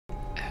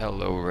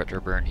Hello,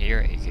 Retterburn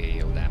here,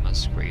 aka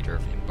Olamas, creator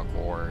of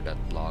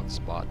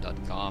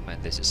Impacore.blogspot.com,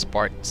 and this is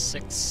part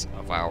 6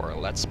 of our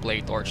Let's Play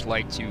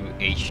Torchlight 2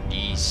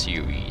 HD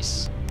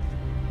series.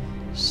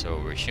 So,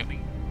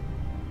 resuming.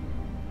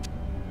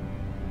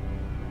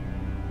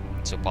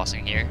 So,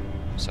 pausing here.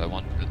 So, I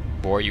won't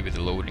bore you with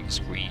the loading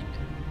screen.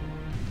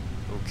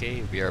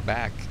 Okay, we are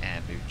back,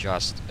 and we've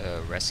just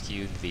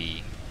rescued the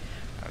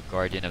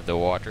Guardian of the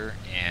Water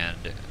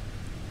and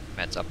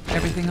met up with...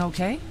 Everything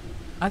okay?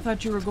 I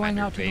thought you were going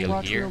out to the Veil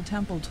here, Watchfield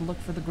Temple to look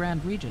for the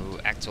Grand Regent. who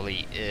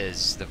actually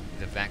is the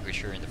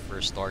Vanquisher in the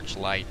first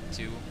Torchlight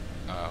 2.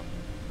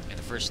 In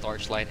the first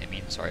Torchlight,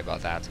 sorry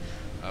about that.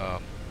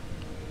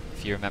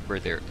 If you remember,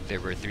 there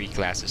were 3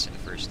 classes in the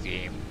first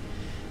game.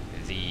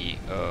 The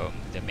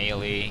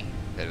melee,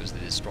 that was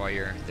the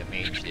Destroyer, the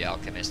Mage, the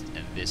Alchemist,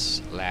 and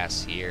this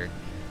last here,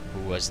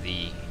 who was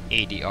the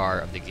ADR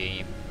of the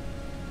game.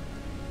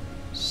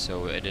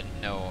 So I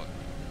didn't know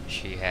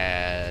she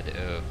had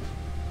a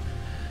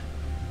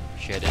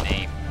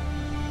name.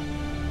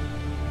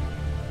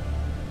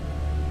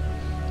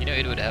 You know,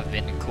 it would have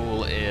been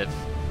cool if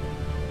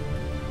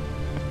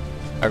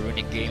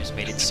Runic Games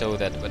made it so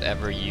that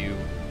whatever you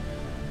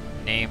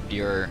named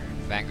your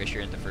Vanquisher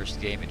in the first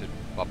game, it would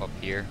pop up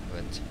here,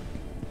 but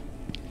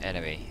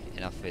anyway,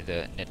 enough with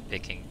the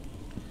nitpicking.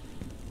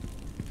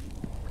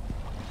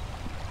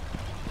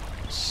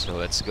 So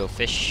let's go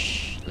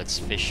fish. Let's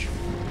fish.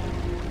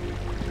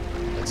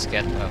 Let's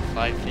get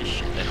 5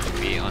 fish and then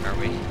we'll be on our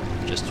way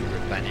just to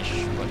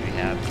replenish what we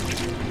have.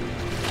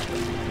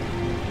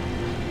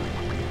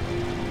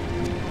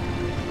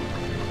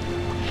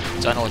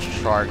 Tunnel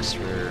sharks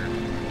were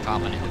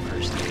common in the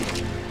first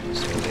game,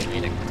 so they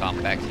made a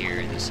comeback here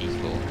in the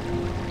sequel.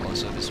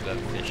 Also this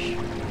webfish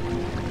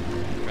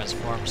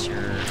transforms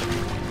your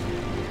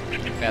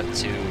pet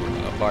to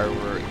a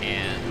borrower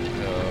and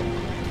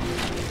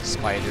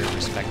spider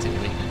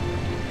respectively.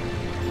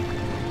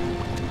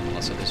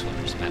 Also this one,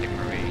 prismatic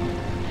marine.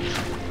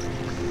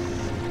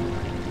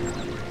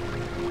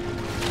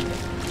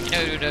 You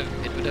know,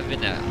 it would have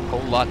been a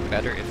whole lot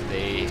better if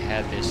they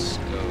had this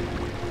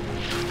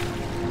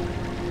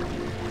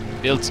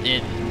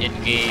built-in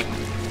in-game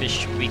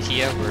fish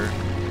wikia where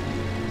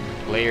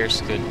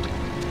players could,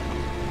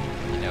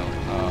 you know,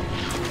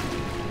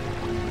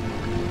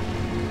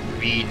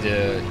 read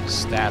the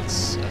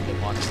stats of the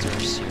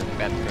monsters your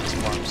pet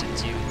transforms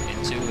into,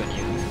 and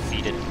you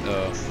feed it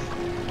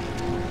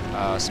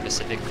a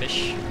specific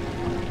fish,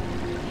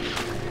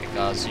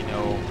 because you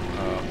know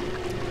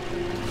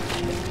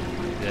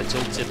the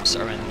tooltips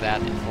aren't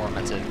that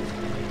informative.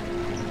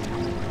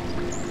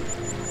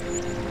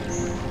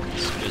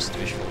 It's just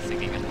visual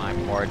thinking on my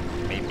part.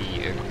 Maybe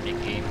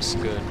Runic Games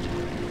could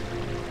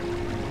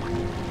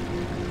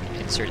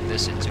insert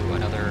this into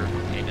another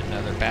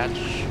patch,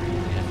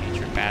 in a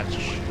future patch.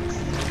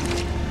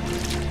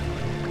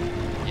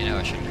 You know, I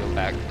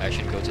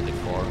should go to the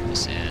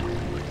forums and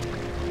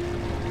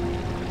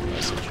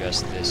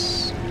suggest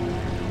this.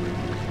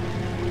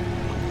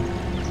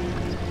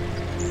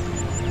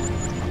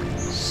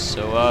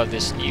 So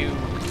this new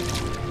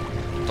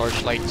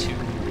Torchlight 2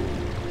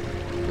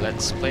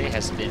 Let's Play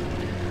has been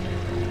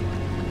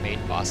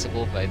made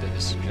possible by the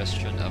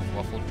suggestion of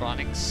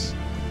Waffletronics.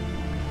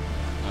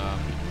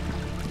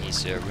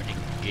 He's a Runic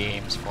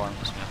Games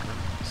forums member,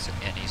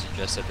 and he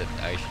suggested that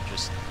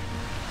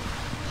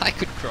I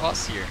could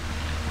cross here.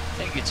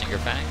 Thank you,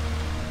 Tinkerfang.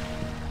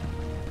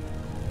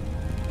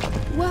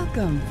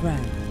 Welcome,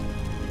 friend.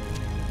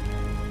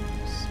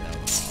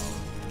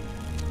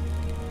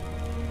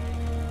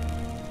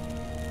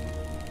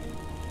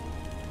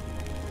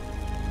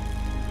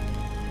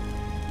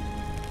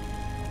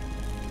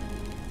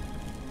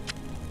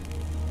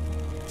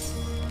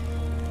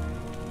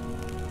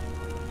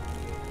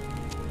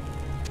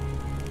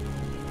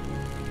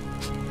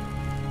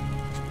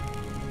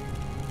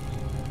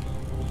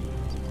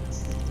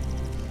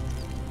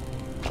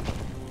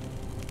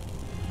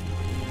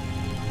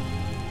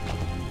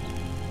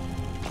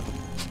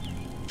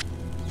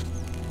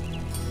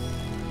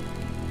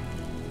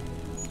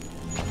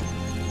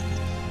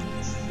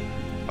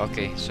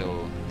 Okay,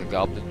 so the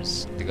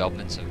goblins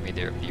have made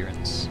their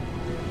appearance.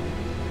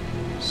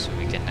 So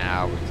we can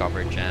now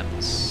recover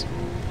gems.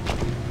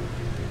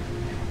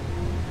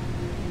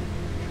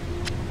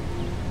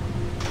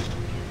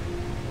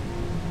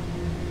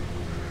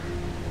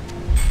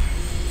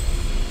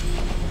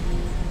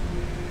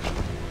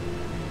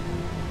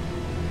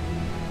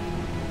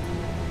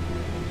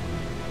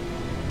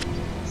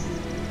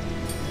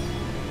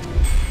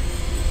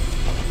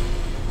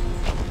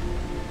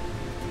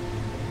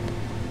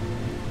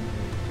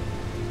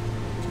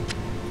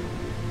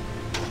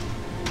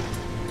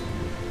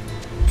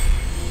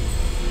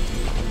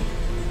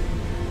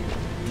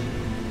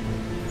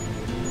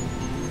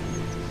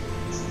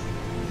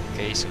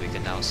 So we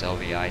can now sell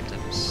the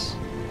items.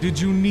 Did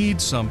you need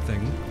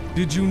something?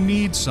 Did you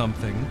need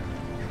something?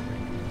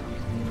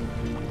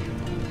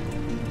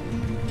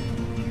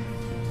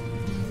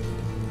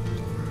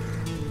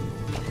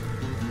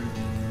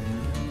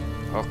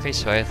 Okay,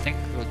 so I think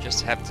we'll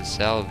just have to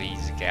sell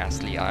these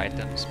ghastly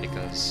items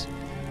because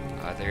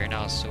they're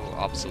now so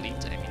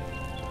obsolete. I mean,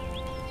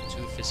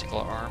 2 physical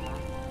armor.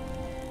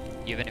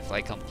 Even if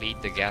I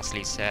complete the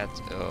ghastly set,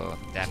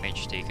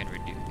 damage taken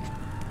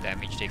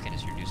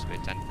is reduced by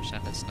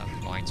 10%. That's not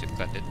going to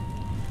cut it.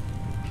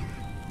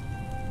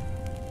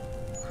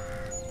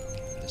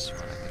 This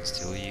one I can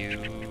still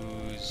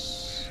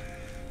use.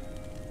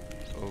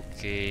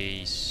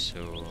 Okay,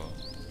 so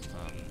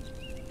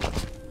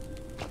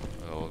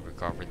we'll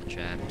recover the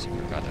gems. I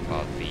forgot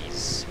about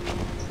these.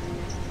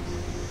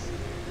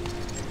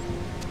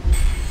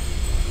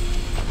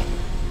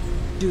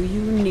 Do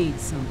you need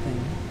something?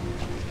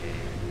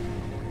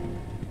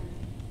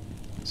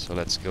 So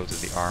let's go to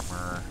the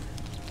armor.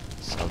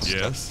 Sell stuff.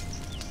 Yes?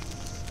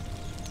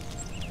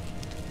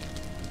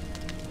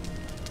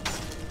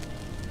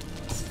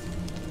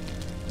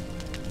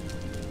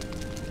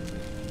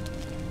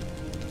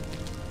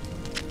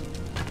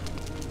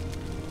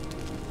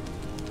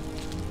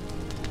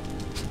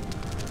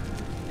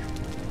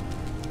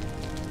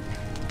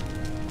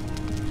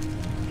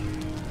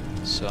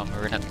 So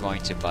we're not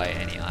going to buy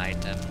any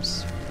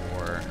items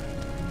for,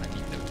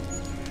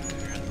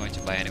 we're not going to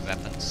buy any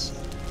weapons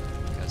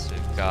because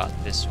we've got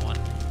this one.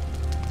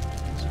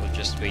 So we'll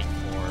just wait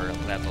for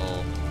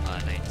level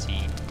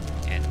 19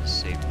 and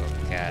save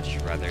up cash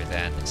rather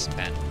than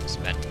spend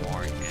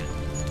more. And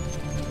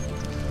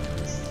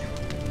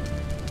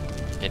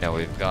you know,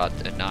 we've got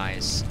a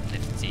nice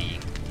nifty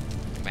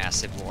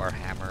massive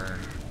warhammer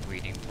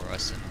waiting for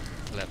us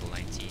in level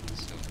 19,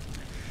 so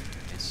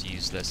it's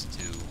useless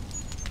to.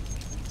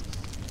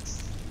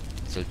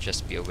 It'll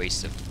just be a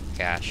waste of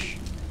cash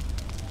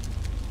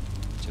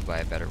to buy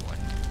a better one.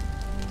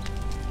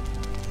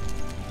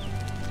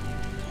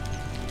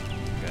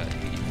 Got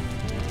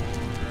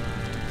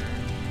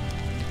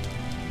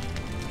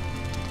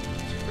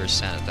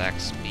 84% attack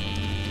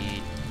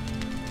speed.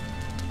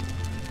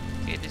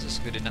 Okay, this is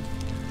good enough.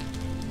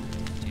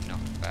 You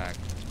knock back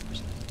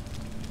 2%.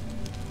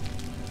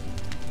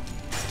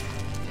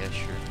 Yeah,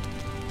 sure.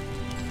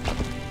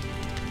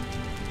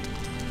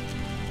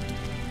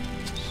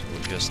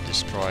 Just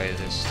destroy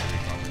this to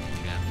recover the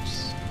gems.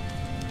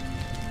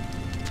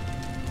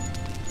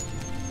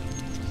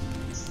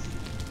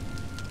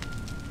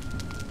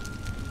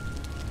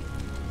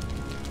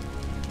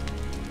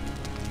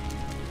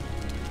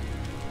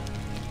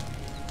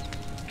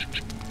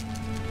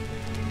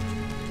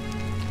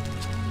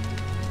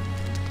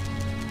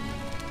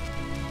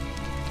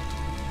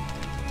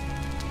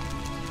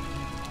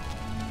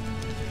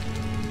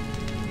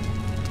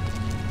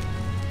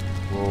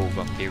 Whoa,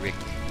 vampiric.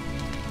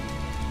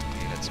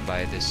 Let's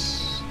buy this.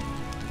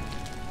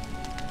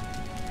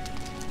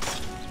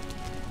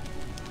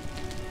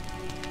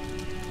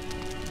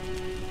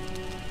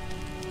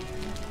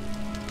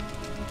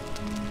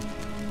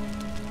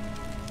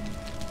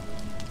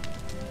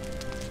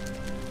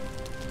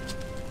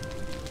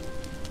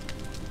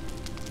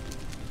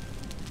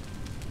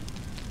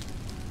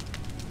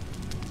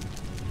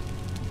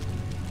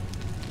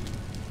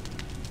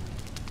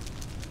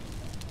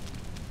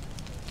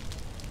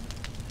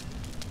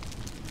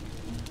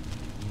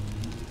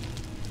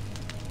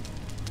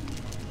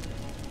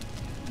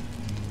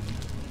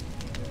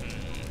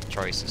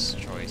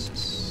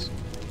 Choices.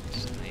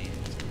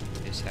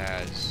 This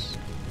has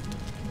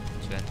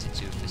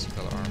 22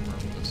 physical armor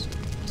plus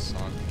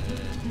socket,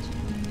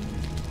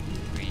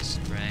 3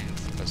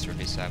 strength plus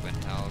 37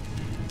 health.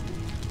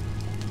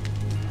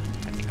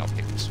 I think I'll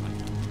pick this one.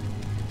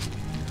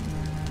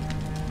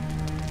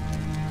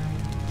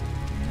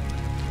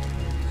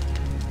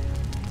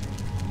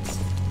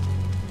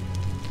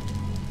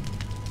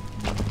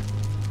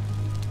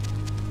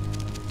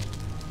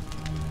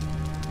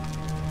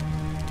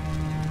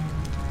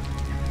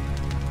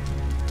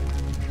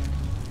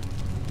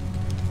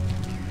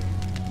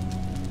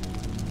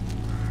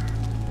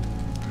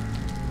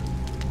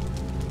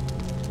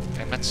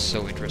 I'm not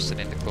so interested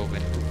in the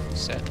Coven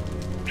set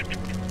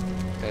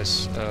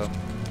because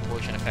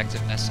potion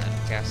effectiveness and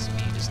cast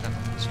speed is not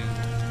too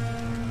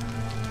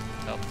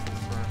helpful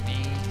for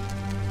me.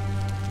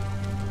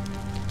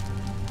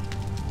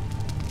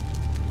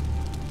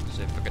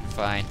 So if I can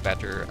find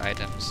better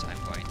items, I'm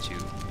going to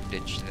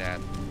ditch that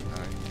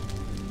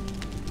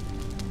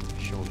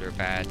shoulder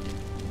pad.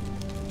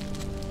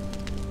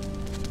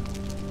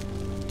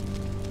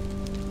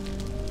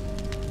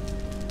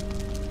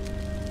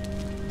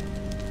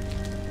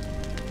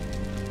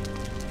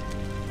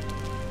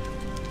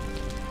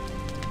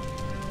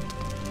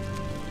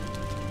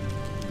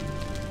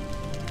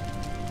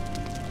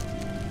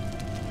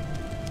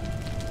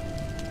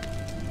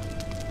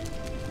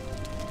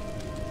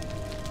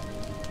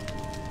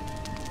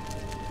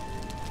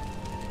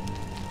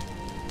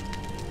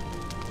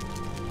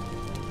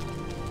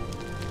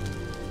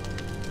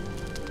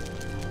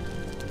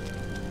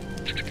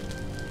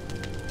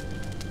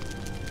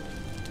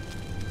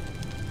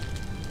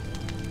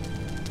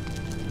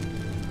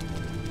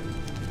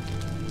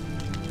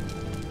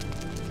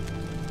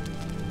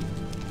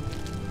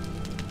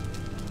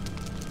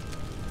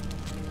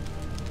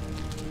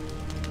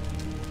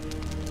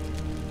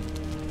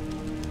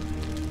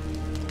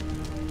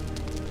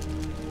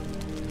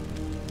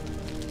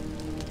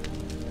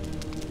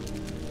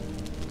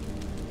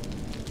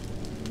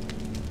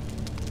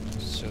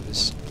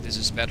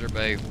 is better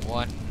by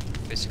 1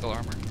 physical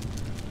armor.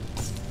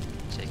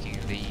 Taking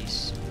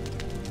these.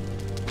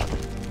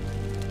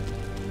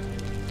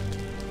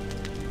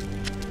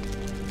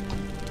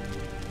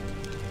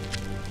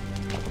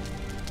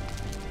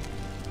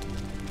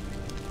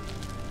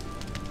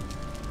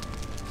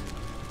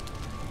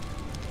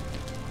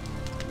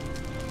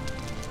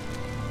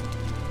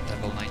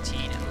 Level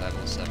 19 and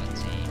level 17.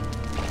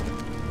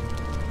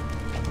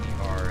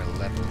 We are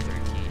level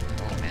 13.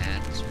 Oh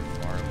man, so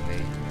far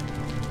away.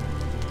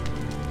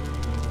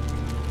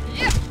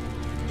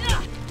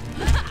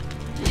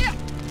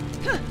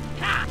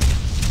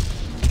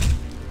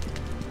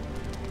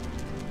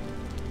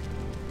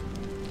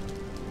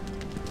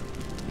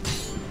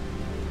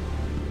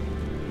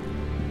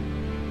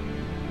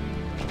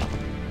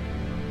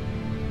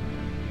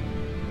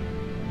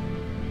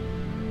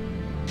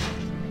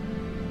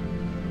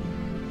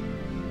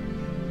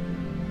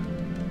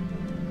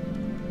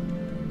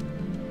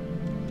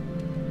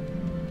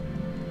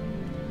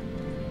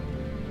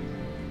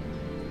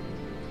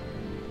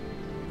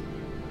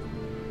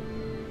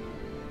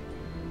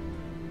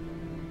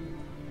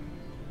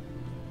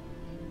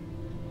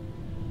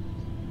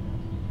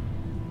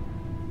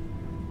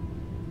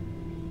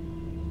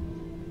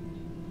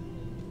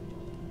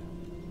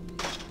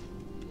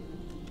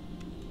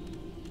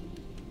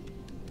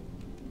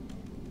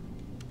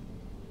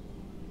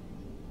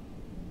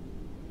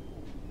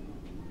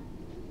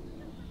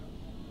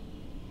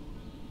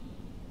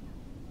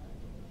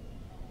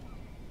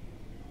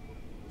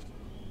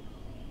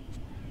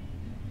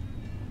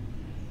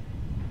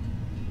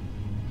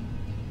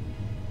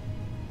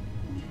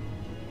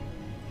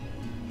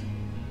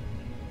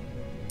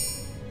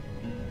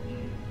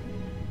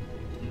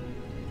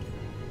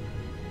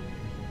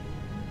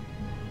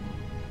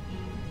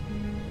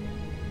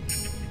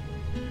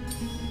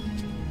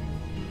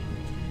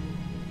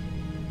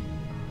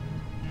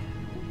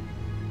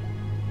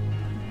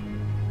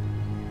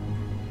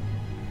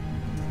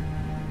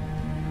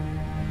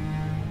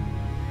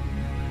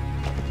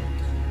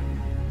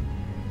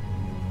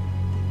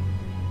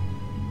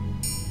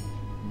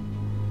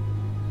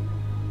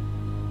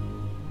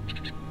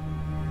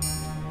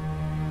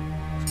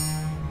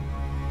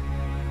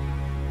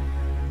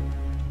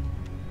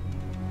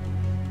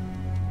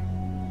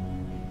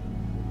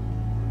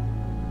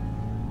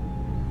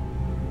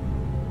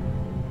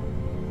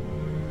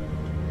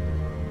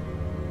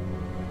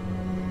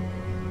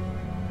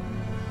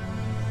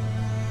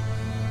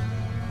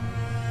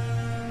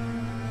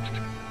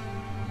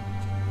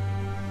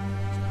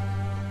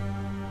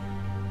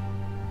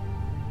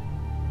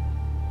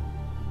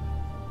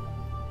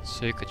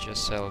 So you could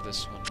just sell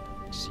this one.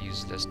 It's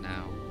useless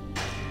now.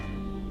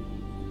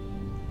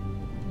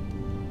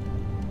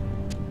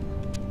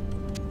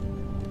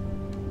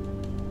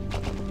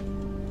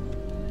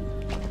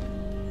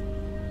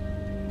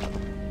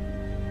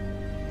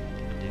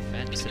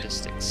 Defend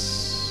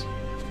statistics.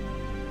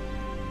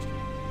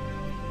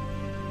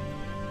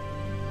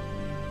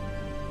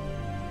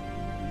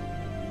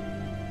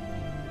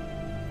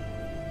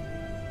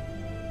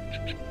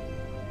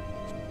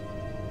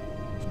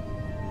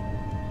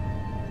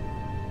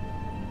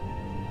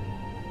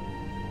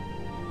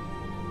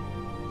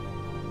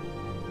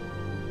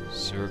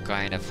 So we're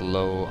kind of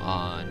low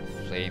on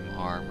flame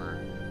armor.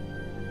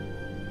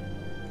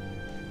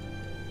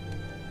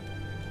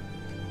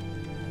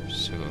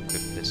 So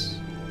equip this.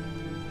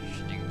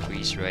 Should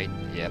increase, right?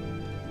 Yep.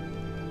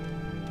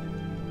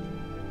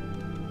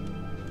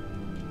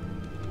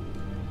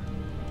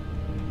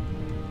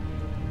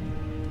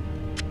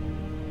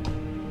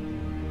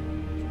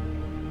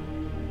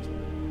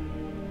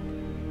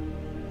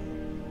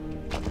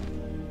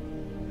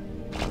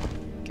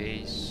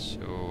 Okay,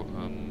 so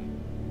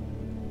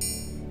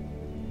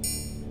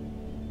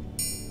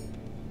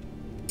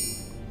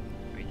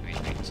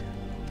wait.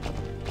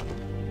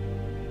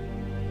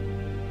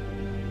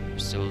 I'm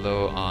still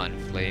low on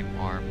flame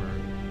armor.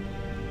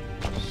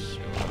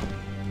 So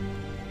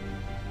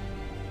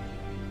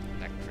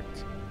electric,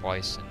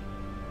 poison,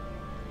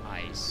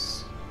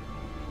 ice.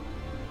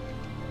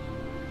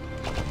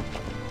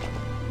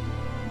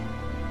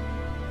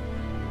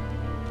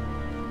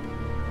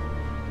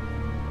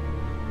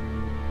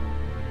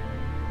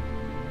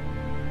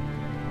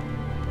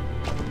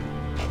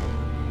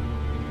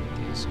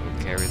 So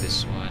we'll carry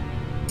this one,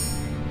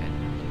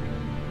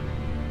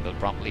 and we'll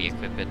promptly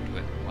equip it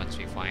with once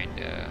we find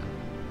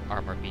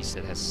armor piece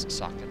that has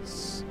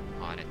sockets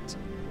on it.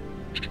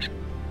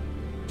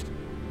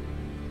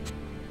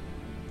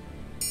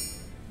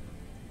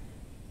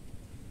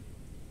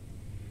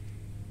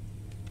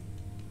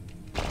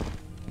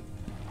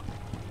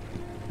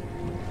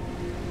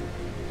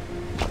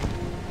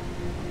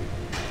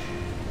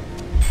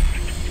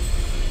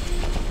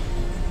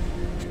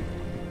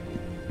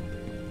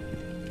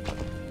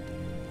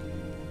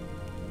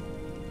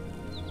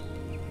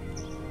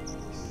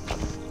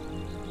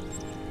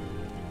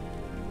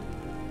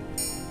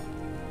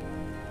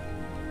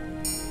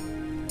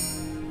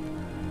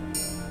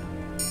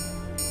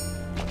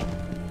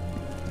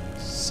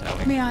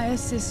 May I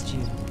assist you?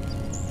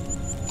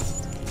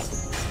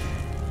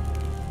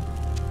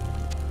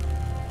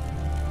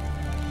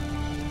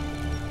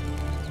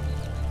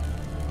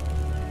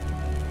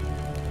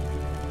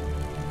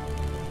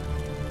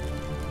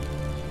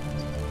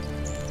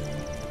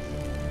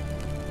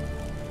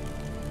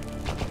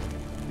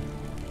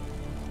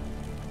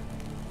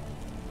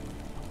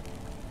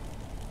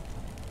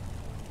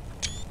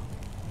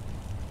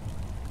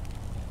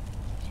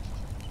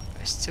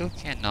 still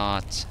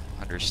cannot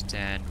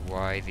understand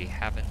why they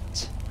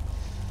haven't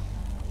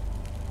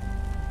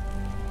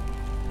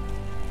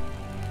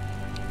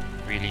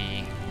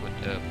really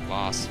put a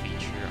boss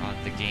feature on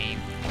the game.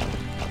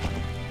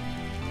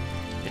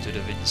 It would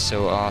have been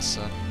so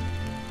awesome,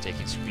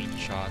 taking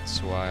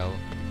screenshots while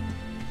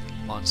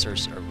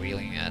monsters are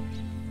wailing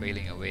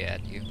away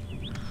at you.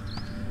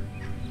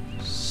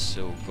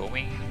 So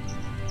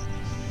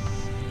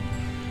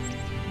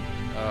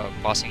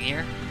pausing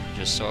here,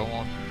 just so I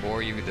won't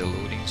bore you with the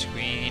loading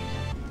screen.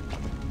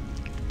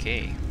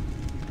 Okay.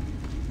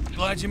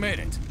 Glad you made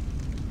it.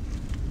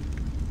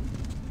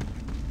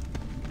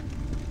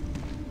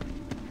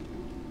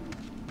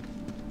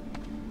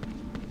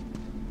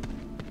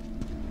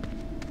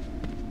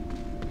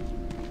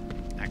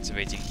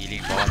 Activating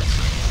healing bot.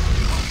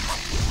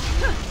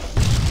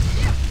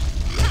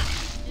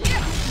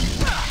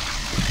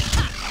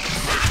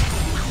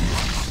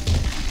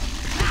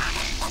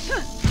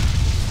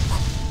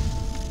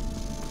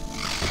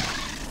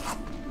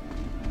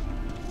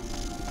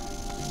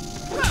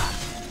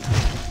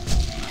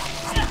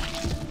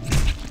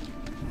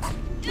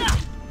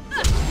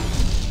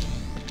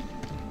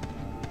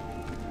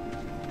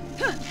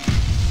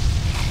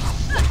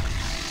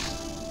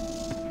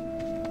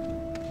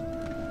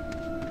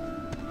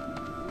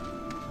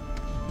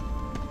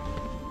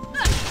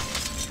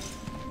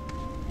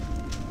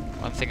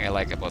 One thing I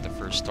like about the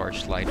first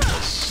Torchlight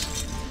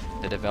was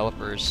the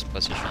developers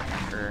positioned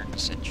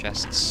urns and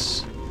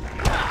chests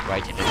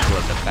right in the middle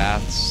of the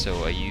path,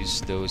 so I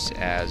use those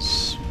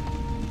as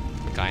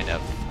kind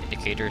of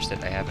indicators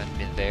that I haven't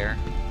been there,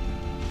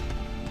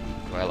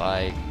 while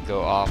I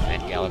go off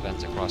and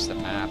gallivant across the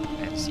map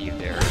and see if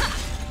there are,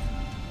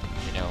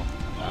 you know,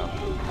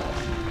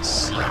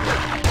 secret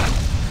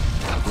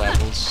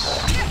levels,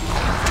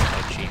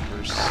 like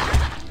chambers.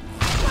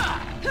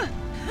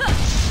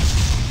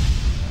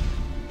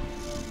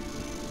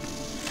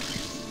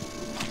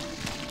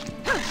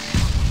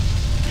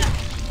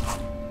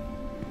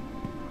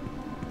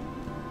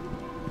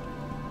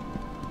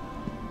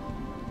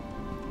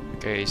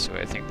 Okay, so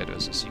I think that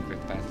was a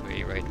secret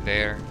pathway right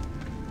there.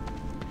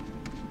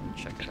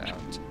 Check it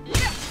out.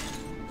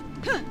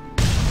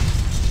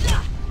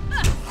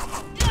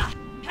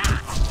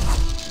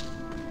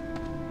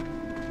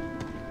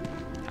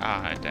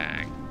 Ah,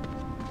 dang.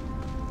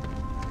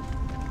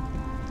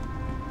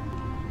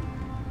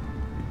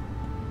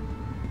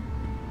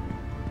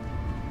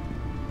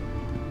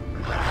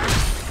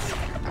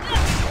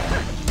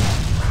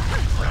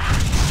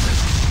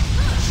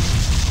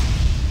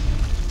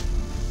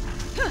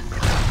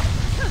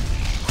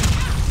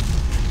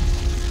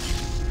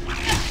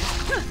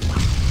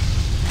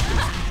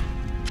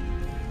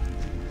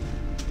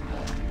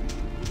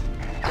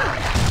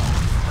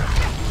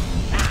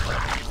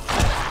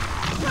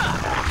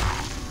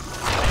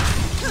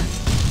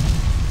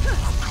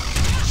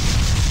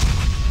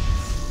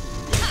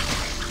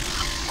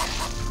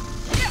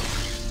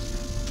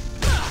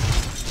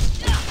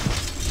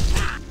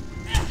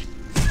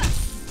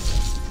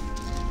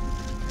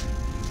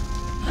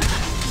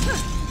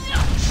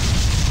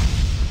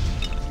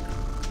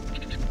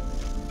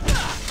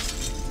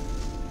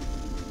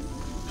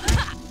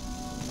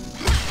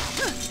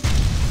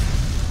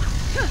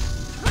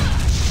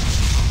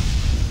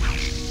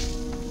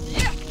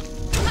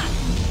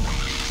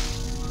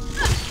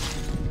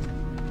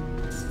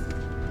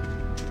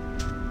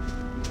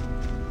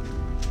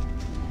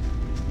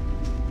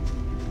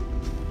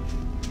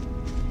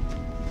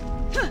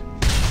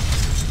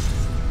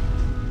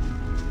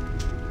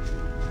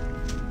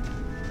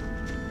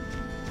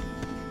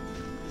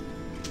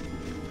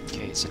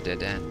 It's a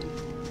dead end.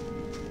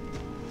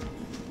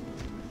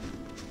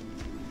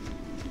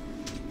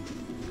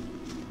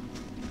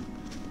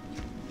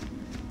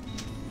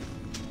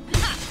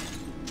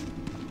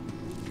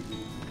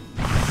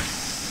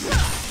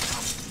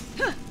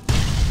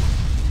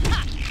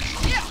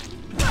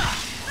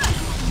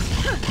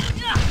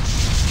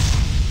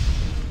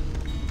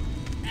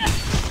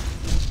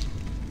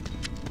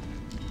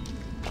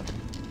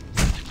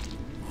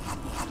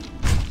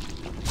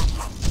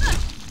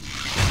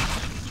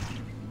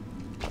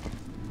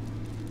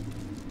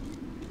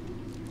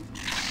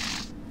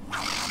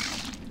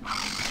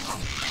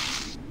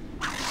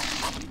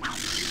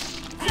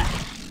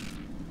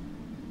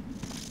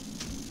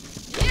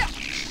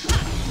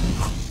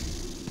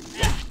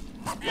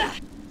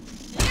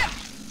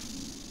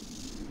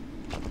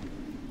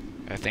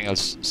 I think I'll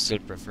still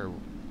prefer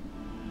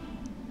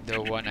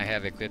the one I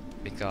have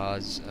equipped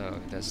because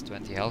it has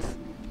 20 health.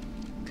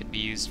 Could be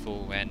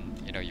useful when,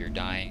 you know, you're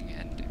dying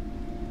and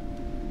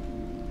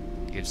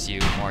gives you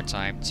more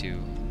time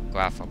to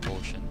quaff a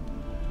potion.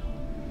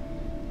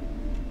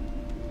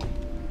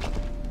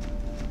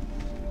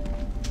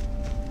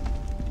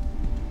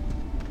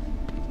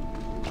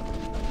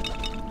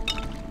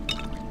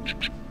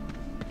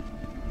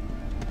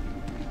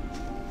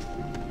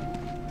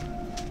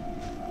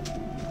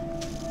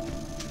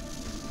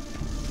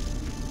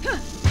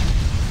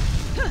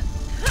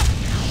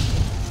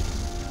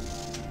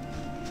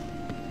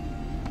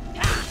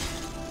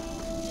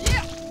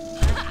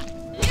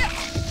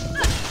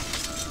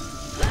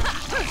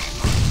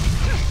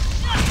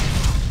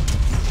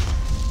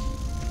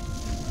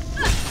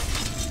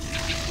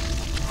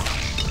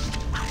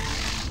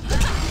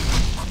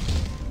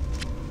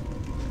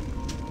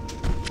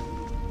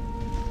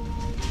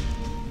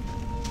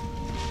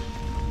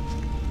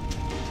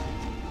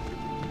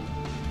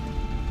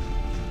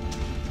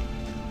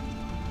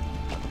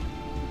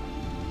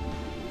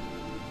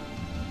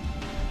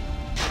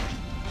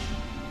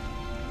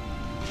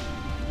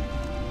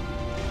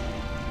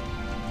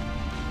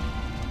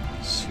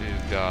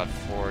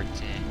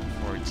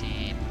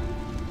 15.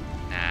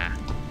 Nah.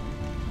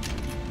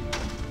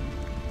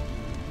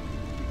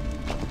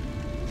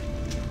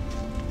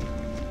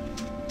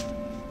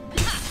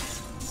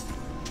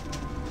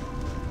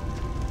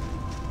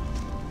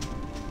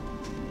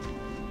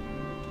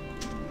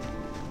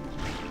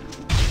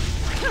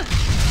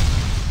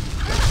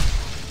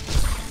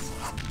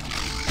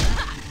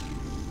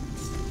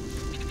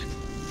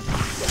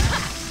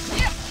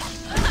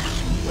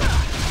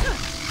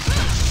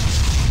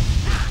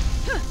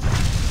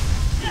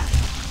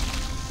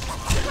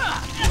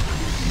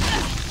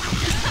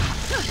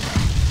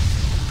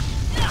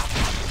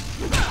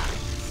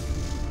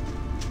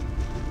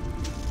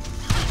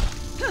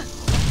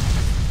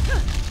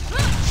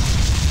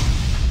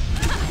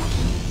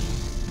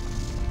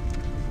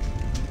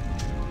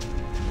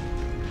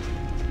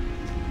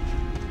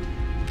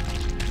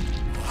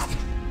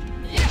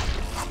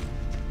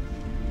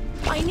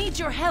 I need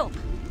your help.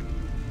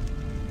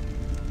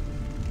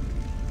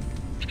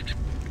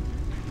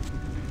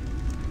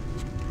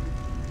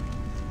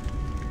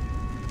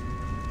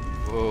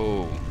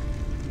 Whoa.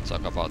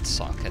 Talk about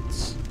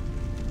sockets.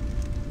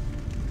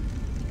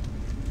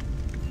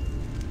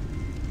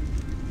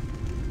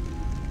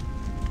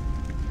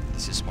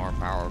 This is more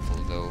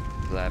powerful though.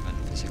 11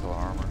 physical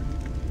armor.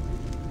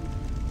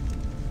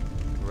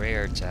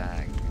 Rare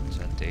tag.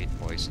 28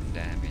 poison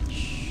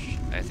damage.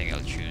 I think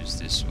I'll choose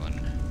this one.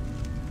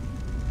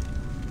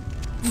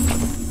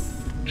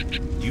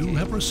 You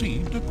have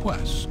received a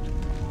quest.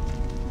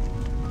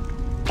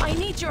 I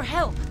need your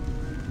help.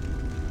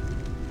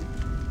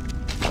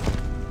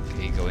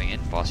 Okay, going in,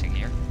 pausing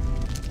here.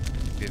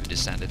 We've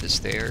descended the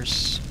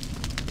stairs.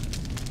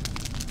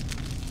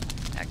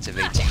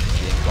 Activating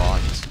the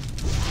bot.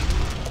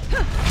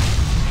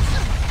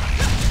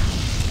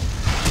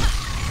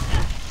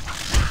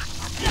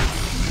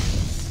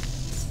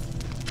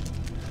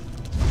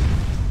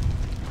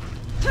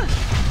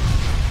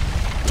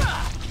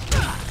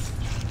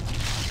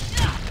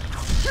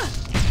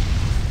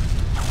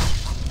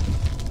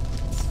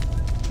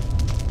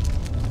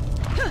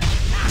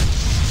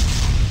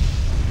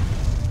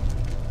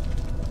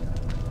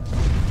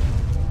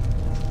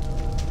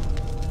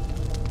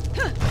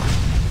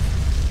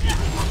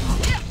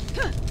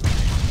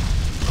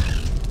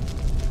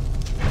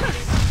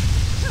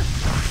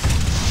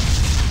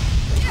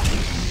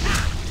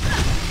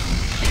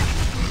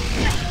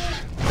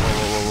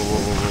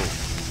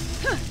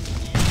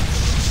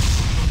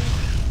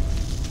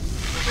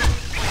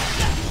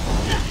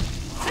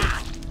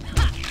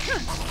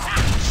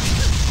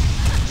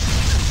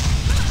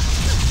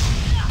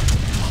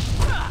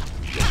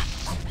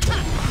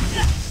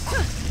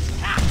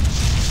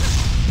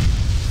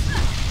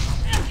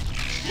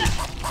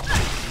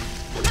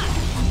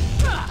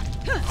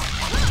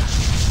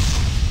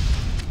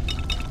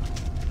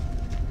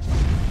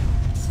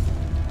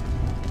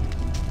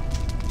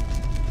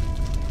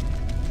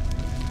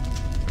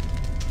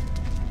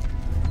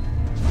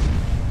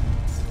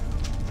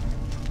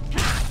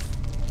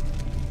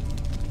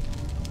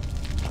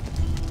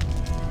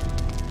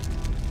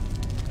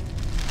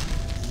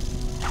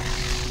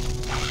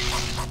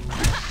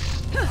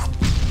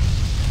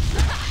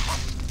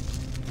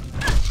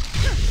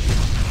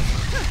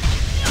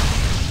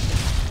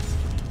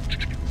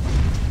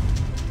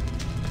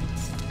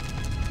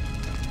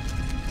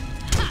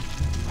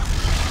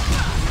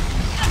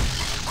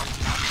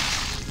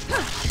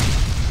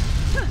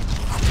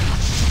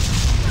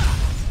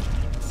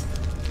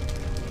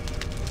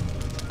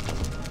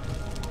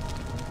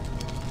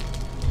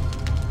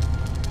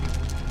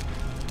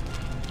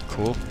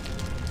 Cool.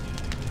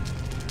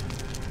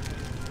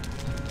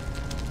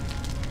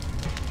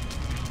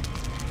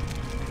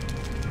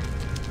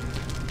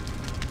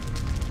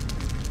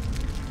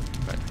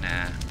 But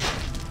nah.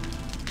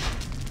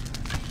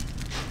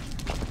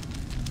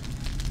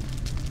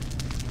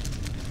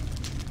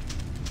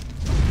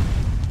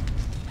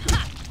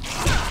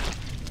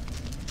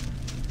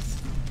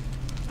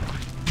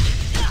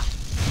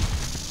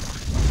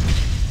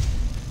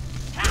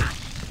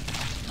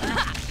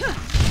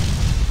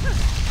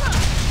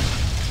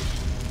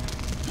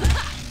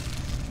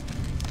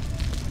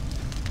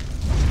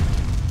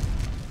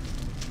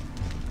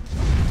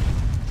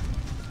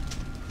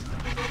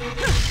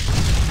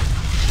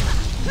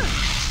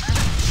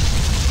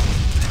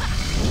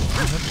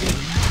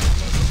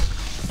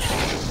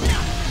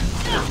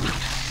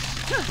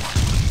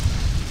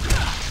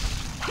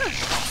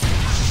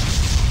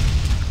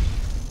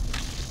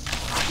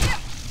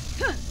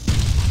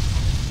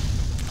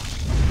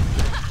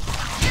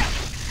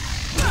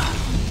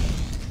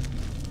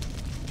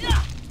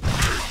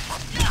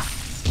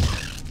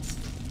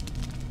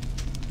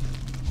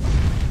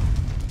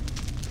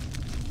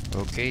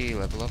 Okay,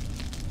 level up.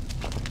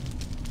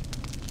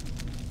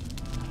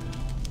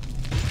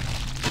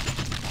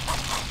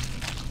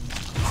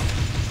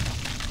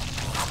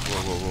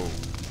 Whoa, whoa, whoa.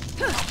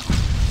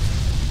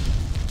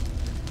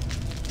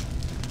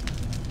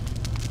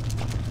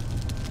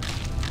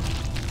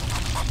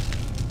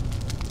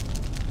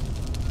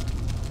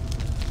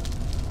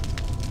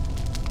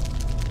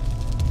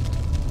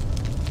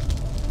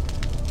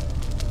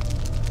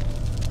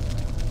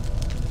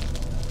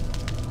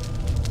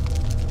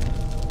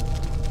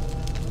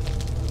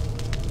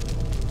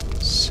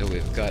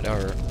 got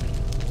our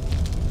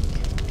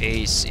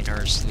ace in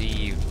our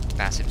sleeve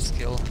passive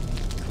skill,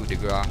 coup de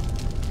grace.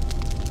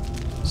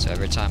 So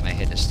every time I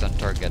hit a stun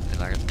target,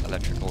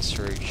 electrical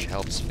surge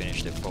helps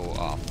finish the foe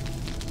off.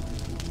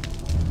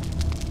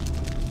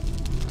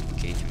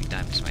 Okay, 3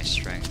 times my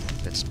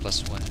strength. That's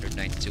plus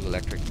 192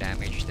 electric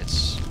damage.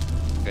 That's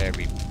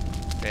very,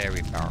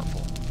 very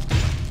powerful.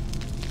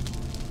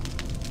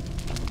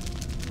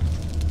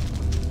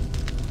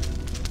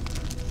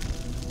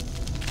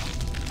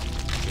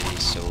 Okay,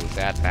 so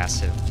that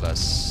passive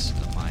plus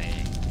my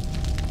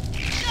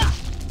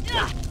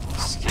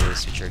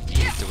skills which are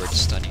geared towards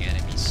stunning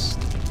enemies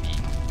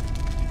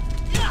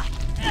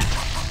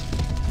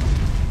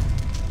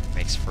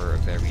makes for a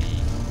very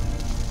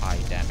high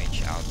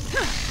damage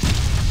output.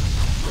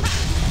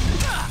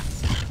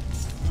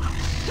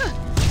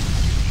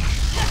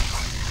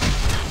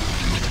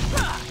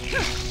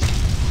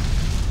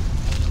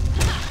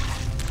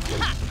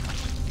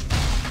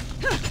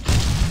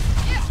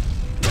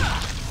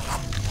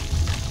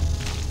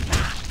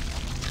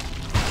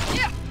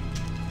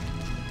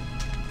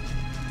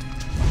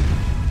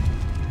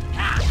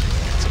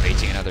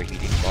 Another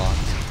healing bond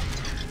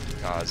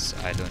because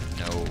I don't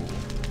know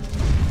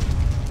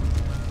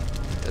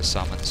the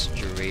summon's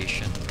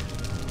duration.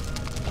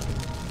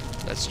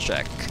 Let's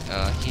check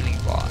healing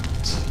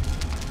bond.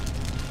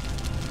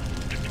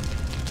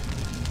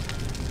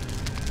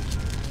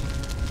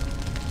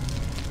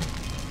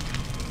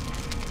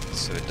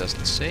 So it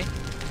doesn't say.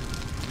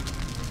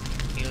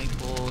 Healing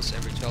pulse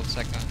every 12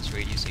 seconds,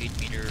 radius 8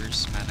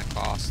 meters, mana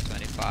cost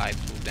 25,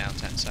 cooldown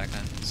 10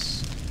 seconds.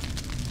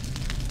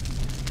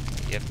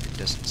 Yep, it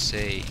doesn't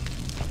say.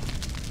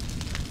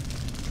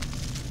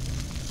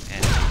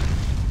 And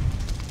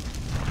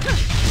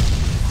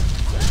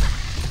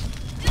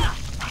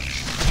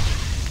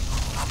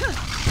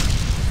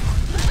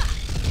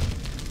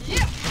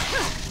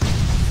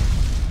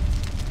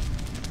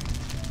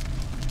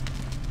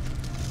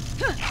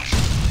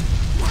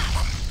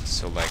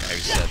so like I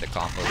said, the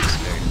combo is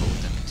very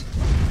potent.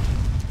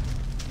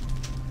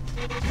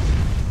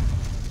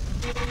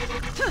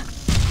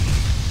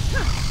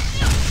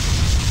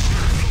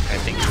 I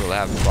think we'll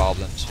have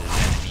problems with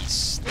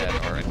enemies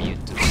that are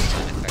immune to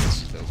stun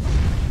effects though.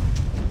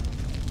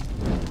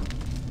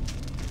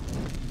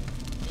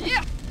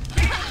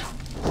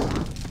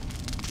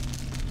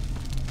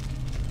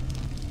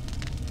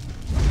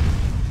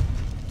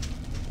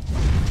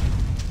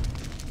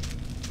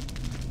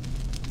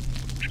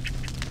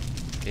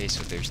 Okay,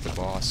 so there's the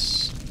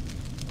boss.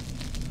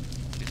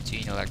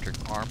 15 electric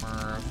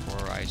armor,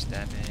 4 ice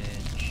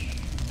damage.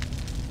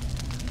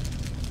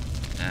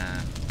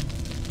 Nah.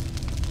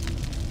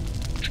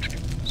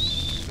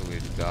 So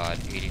we've got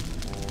 84.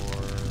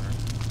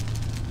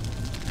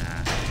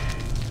 Nah.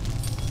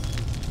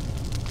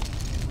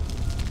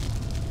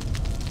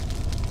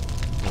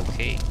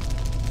 Okay.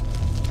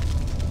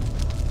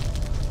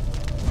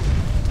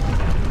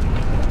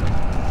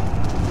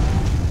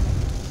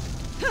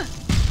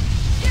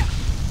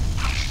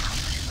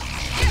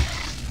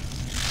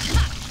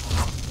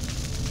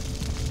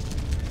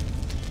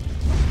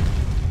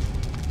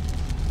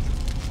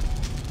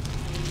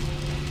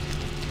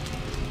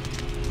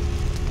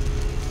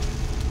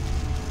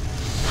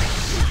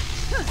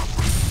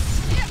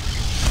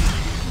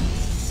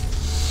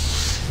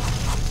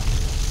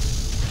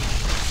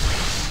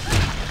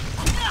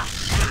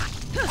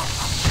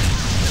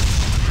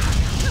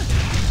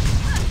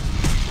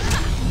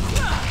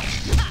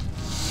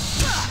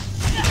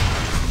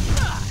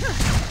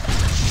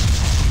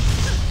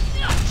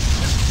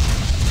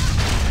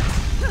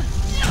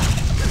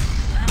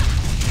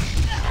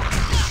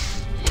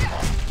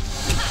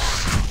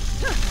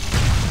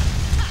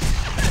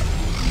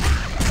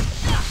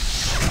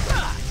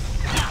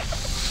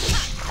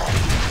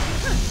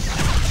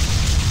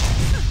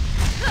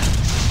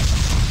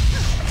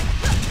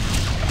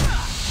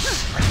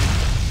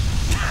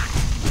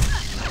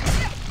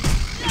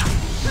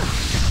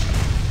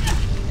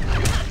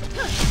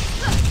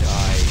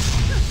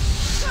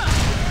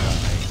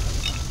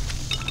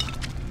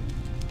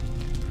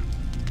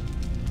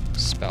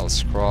 Spell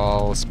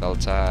scroll, spell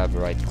tab,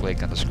 right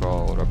click on the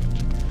scroll,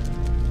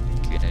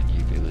 gain a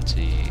new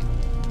ability.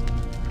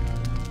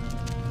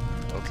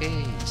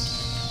 Okay,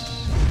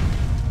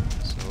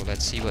 so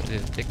let's see what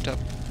we've picked up.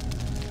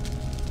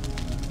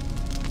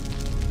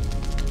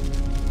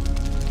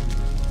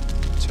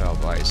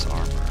 Ice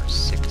armor,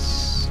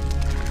 6,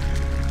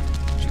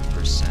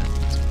 2%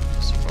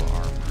 physical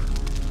armor,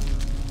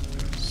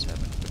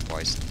 7 to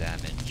poison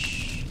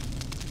damage,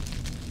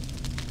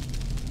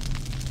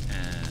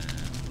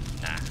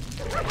 and nah.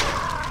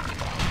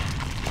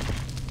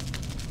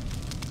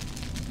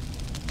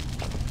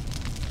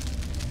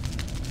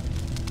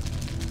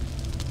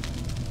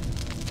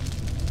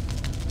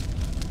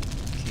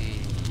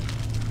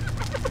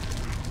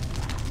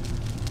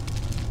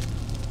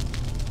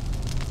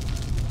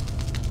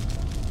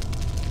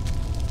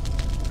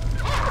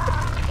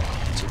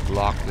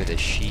 Block with a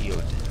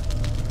shield.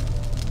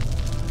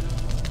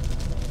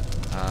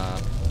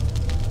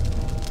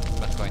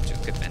 going to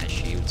equip any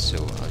shield, so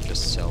I'll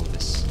just sell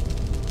this.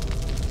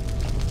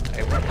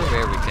 I wonder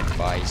where we can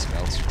buy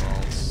spell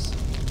scrolls.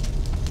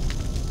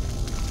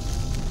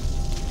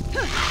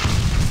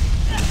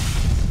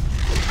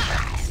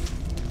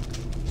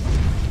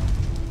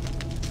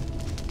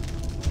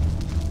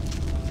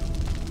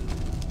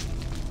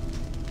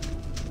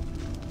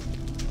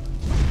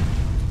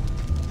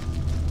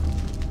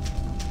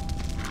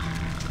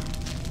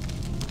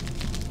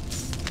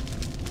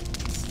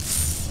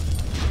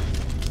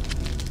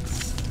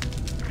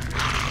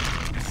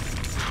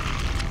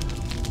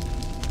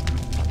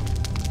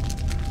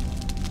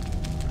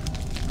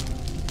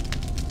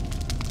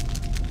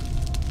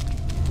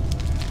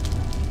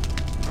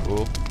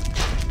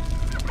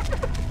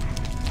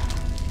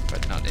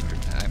 But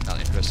I'm not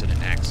interested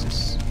in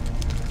axes.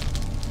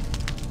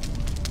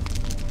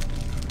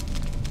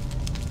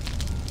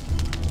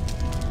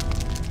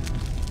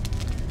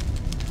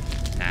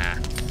 Nah.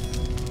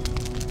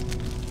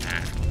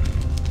 Nah.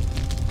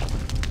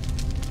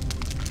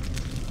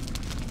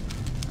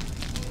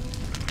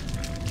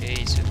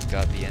 Okay, so we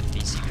got the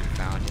NPC, we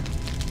found it.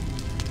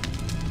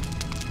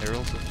 There are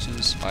also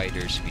 2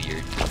 spiders,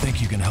 weird.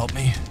 Think you can help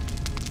me?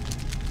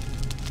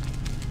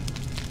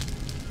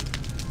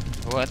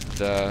 What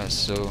the?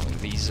 So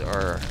these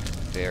are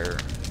their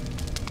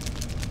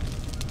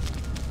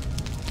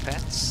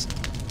pets?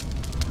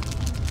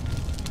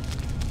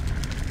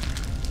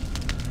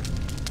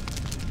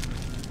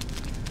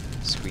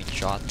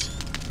 Screenshot.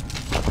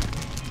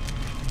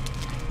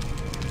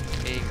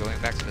 Okay, going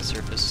back to the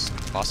surface,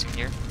 pausing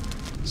here.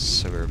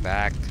 So we're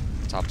back,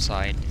 top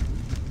side.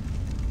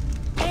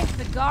 It's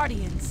the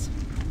Guardians.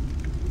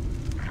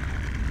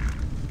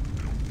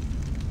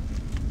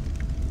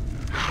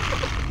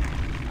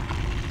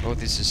 Oh,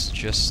 this is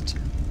just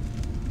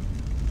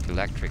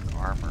electric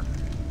armor.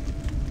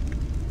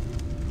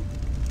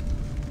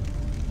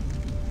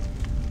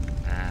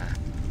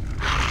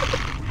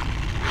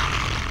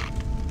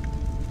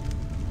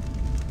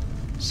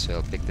 So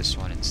I'll pick this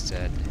one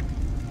instead.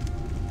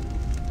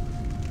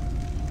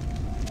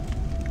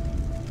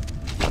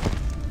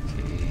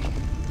 Okay.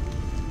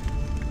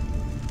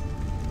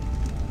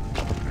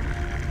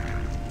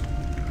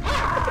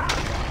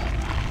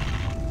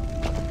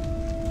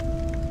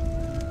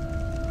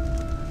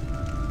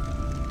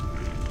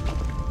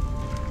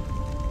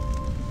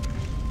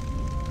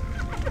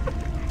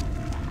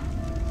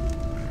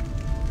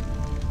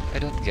 I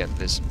don't get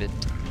this bit.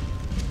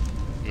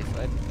 If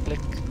I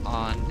click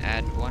on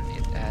add one,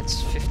 it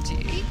adds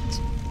 58.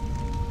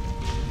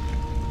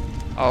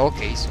 Oh,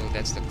 okay, so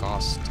that's the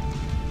cost.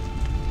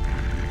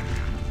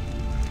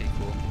 Okay,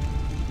 cool.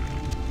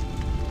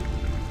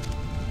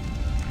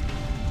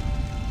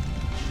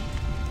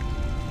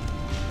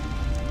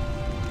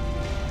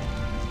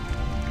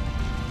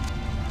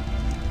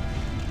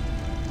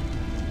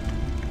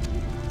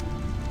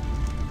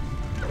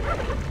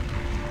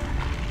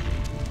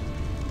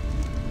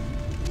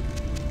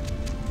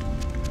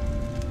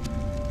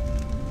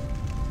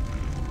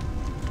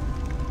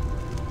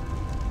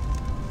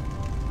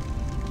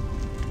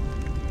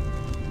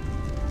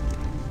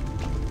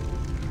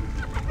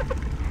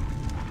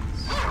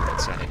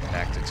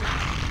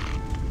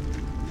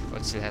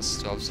 It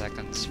has 12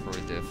 seconds for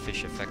the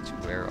fish effect to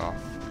wear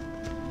off.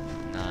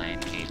 9,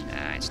 8,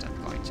 nah, it's not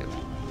going to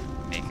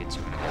make it to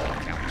another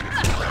encounter.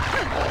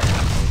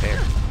 Oh, there.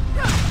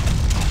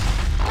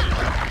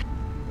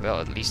 Well,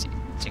 at least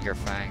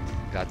Tinkerfang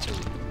got to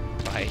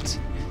bite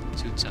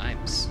 2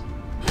 times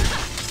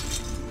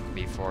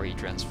before he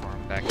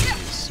transformed back into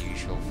his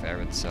usual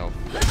ferret self.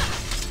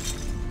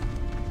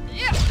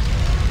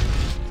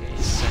 Okay,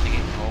 sending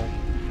it home.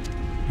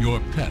 Your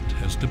pet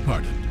has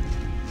departed.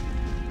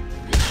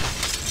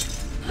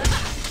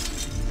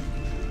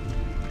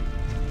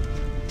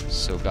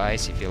 So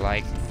guys, if you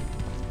like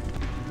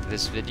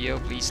this video,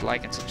 please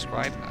like and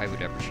subscribe. I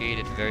would appreciate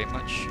it very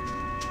much.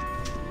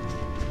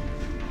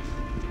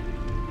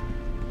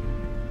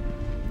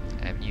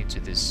 I'm new to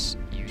this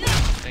YouTube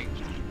thing,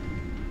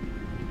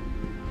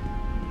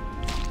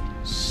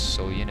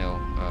 so you know,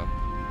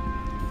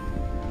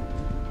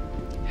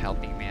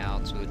 helping me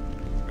out would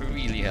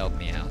really help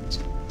me out.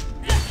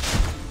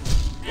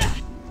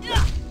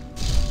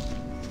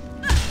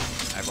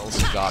 I've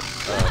also got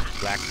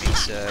Black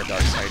Mesa,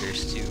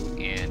 Darksiders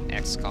 2, and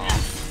XCOM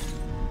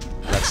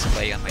Let's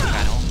Play on my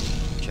channel.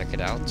 Check it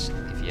out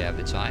if you have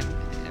the time,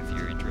 if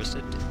you're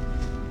interested.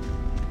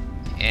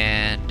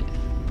 And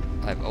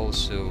I've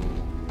also...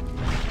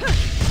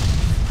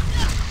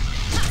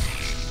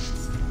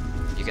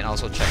 You can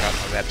also check out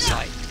my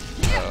website.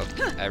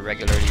 I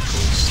regularly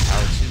post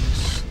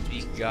how-tos,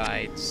 tweak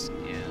guides,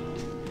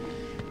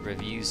 and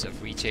reviews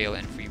of retail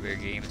and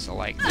freeware games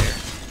alike there.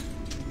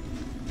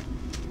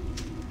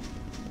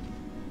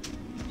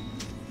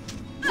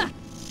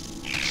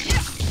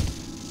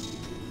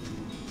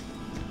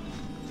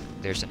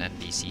 There's an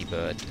NPC,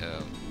 but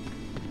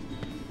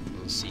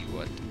we'll see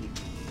what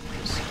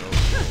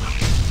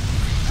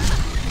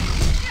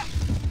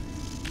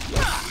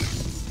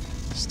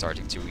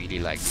starting to really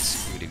like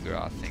this coup de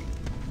grace thing.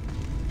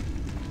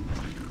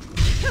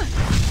 Where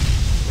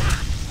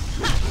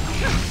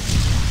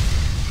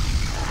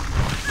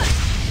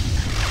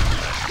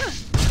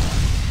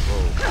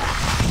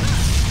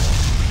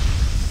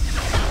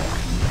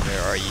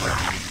are you,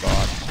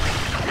 God?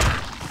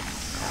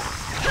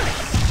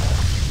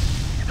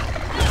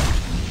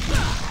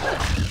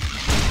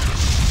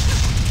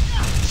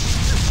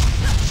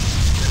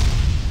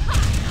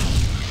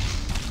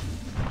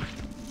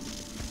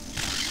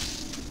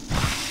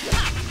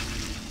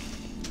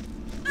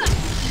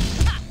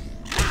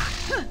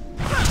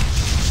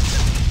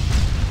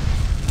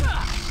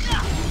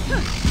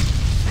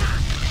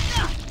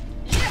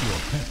 Your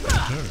pet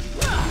returned.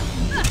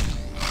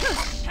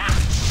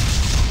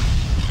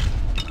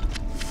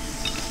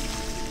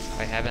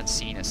 I haven't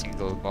seen a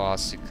single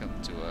boss succumb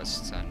to a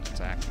stun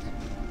attack. So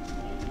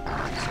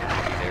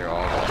maybe they're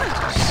all limited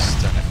to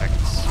stun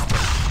effects.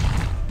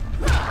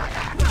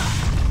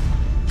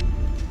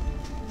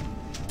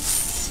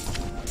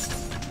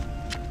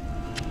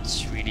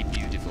 It's really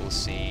beautiful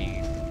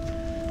seeing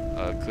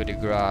coup de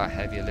grace,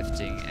 heavy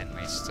lifting, and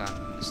my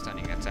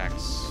stunning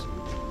attacks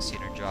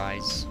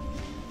synergize.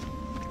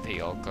 They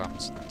all come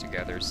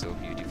together so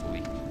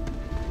beautifully.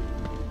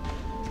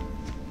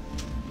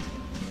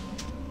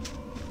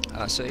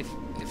 So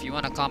if you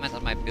want to comment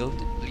on my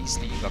build, please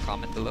leave a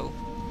comment below.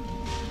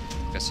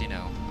 Because you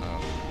know,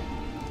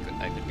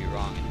 I could be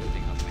wrong in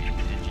building up my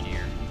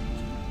engineer.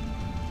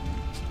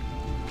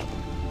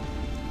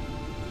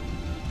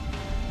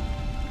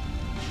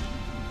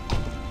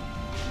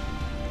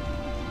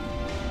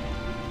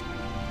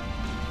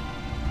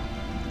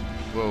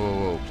 Whoa,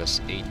 whoa, whoa!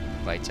 +8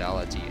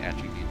 vitality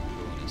attribute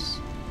bonus.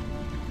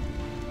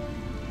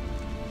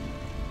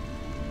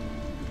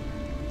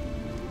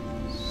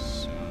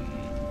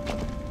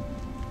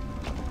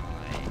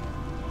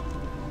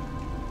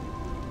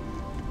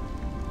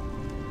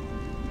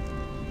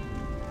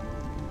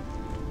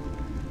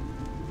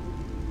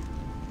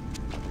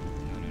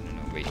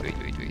 Wait.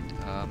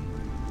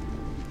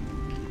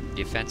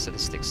 Defense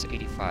statistics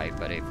 85,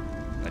 but if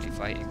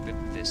I equip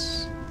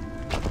this,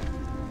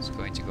 it's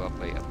going to go up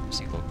by a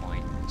single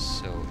point.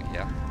 So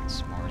yeah,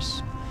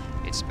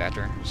 it's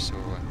better. So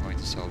I'm going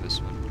to sell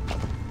this one.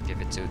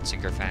 Give it to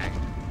Tinkerfang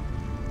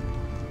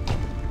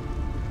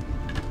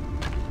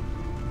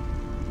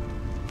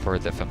for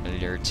the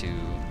familiar to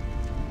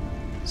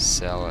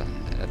sell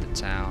at the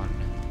town.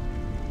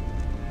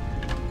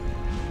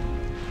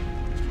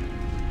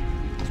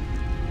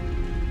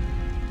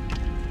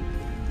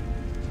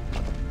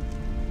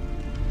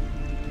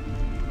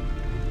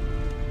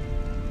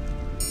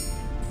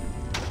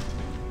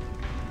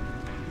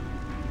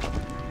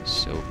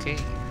 Okay.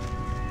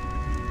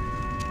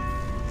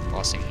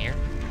 Pausing here.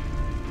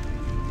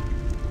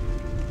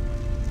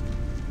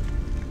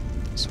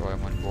 So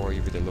I'm on board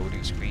with the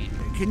loading screen.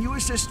 Can you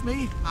assist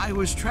me? I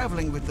was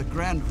traveling with the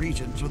Grand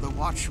Regent to the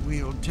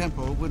Watchwheel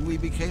Temple when we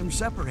became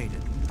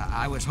separated.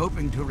 I was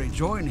hoping to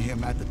rejoin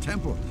him at the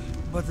temple,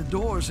 but the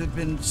doors had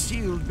been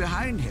sealed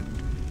behind him.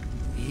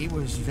 He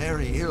was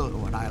very ill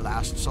when I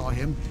last saw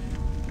him.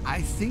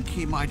 I think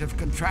he might have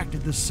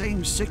contracted the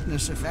same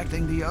sickness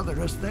affecting the other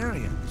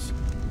Astharians.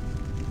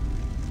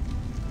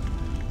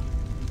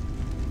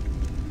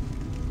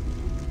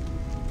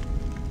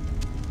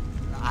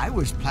 I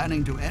was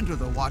planning to enter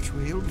the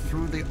Watchwheel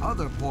through the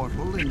other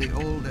portal in the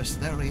old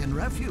Astharian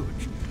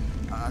refuge.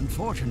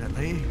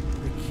 Unfortunately,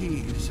 the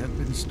keys have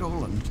been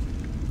stolen.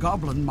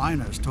 Goblin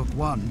miners took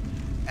one,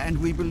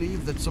 and we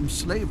believe that some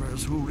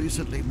slavers who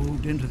recently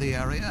moved into the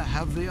area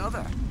have the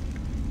other.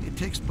 It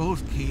takes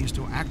both keys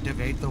to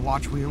activate the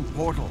Watchwheel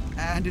portal,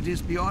 and it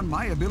is beyond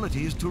my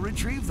abilities to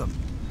retrieve them.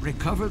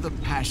 Recover the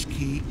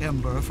passkey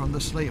ember from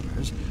the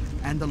slavers,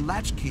 and the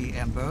latchkey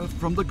ember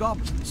from the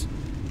goblins.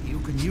 You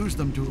can use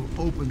them to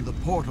open the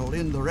portal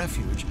in the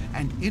refuge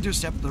and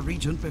intercept the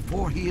Regent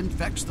before he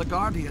infects the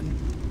Guardian.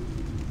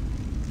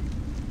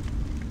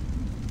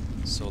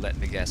 So let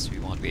me guess, we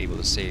won't be able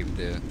to save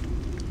the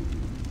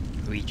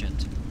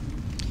Regent.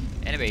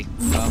 Anyway,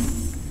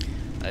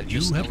 I've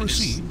just You have noticed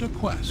received a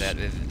quest. that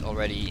we've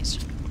already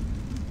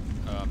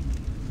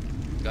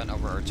gone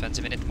over our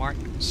 20-minute mark,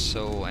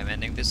 so I'm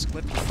ending this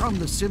clip. From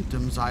the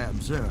symptoms I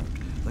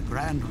observed, the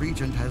Grand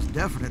Regent has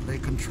definitely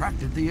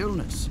contracted the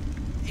illness.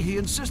 He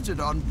insisted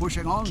on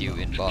pushing on. Q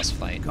in boss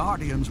fight.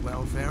 Guardian's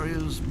welfare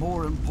is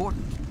more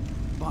important.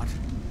 But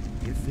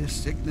if this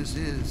sickness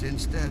is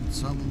instead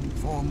some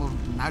form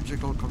of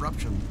magical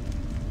corruption,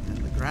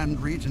 then the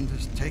Grand Regent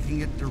is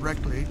taking it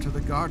directly to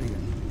the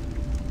Guardian.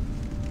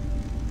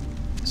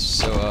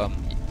 So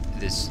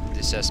this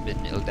has been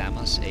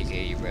Ildamus,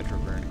 aka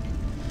Retroburn,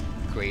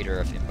 creator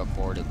of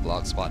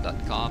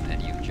imbacord.blogspot.com,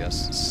 and you've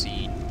just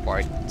seen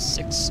part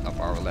 6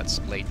 of our Let's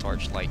Play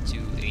Torchlight 2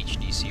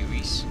 HD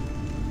series.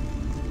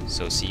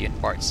 So see you in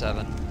part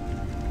 7.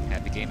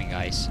 Happy gaming,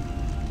 guys.